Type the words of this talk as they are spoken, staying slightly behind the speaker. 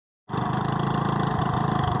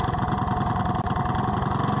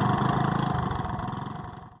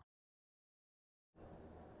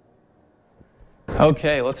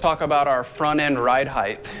Okay, let's talk about our front end ride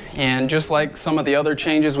height. And just like some of the other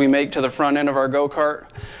changes we make to the front end of our go-kart,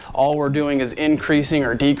 all we're doing is increasing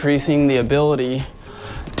or decreasing the ability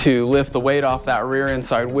to lift the weight off that rear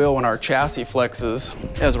inside wheel when our chassis flexes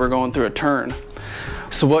as we're going through a turn.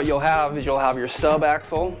 So what you'll have is you'll have your stub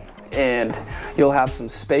axle and you'll have some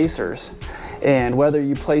spacers. And whether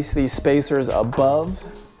you place these spacers above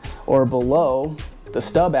or below the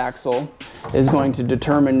stub axle is going to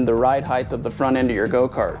determine the ride height of the front end of your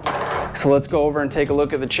go-kart. So let's go over and take a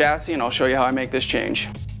look at the chassis and I'll show you how I make this change.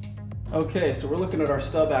 Okay, so we're looking at our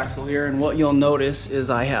stub axle here, and what you'll notice is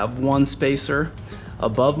I have one spacer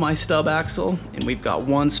above my stub axle and we've got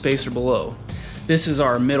one spacer below. This is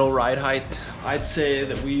our middle ride height. I'd say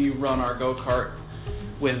that we run our go-kart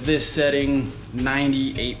with this setting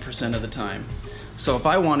 98% of the time. So if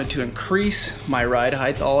I wanted to increase my ride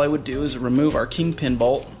height, all I would do is remove our kingpin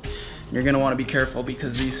bolt. You're going to want to be careful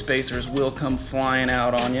because these spacers will come flying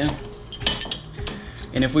out on you.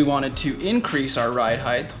 And if we wanted to increase our ride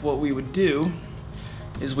height, what we would do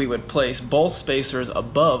is we would place both spacers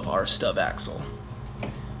above our stub axle.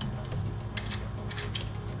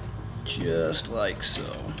 Just like so.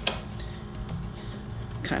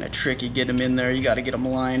 Kind of tricky, get them in there, you got to get them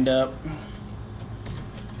lined up.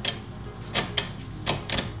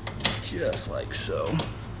 Just like so.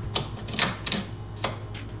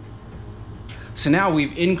 So now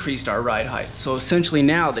we've increased our ride height. So essentially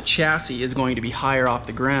now the chassis is going to be higher off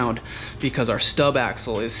the ground because our stub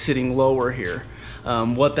axle is sitting lower here.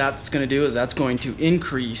 What that's going to do is that's going to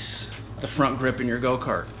increase the front grip in your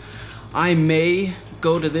go-kart. I may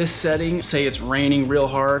go to this setting, say it's raining real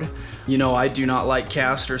hard. You know, I do not like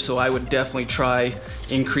caster, so I would definitely try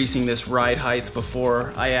increasing this ride height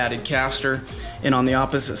before I added caster. And on the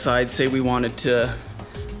opposite side, say we wanted to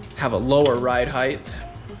have a lower ride height.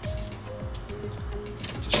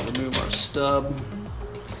 Just remove our stub,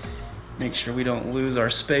 make sure we don't lose our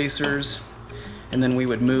spacers, and then we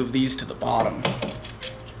would move these to the bottom.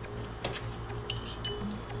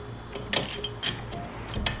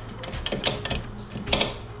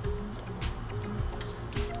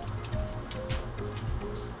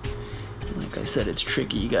 Like I said, it's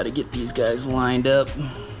tricky. You got to get these guys lined up.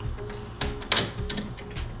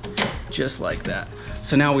 Just like that.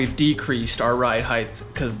 So now we've decreased our ride height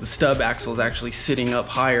because the stub axle is actually sitting up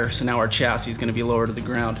higher, so now our chassis is going to be lower to the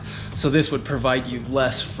ground. So this would provide you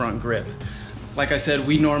less front grip. Like I said,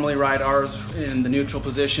 we normally ride ours in the neutral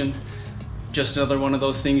position. Just another one of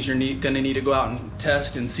those things you're going to need to go out and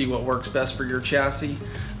test and see what works best for your chassis.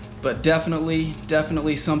 But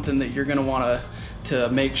definitely something that you're going to want to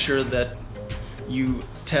make sure that you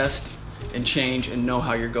test and change and know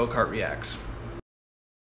how your go-kart reacts.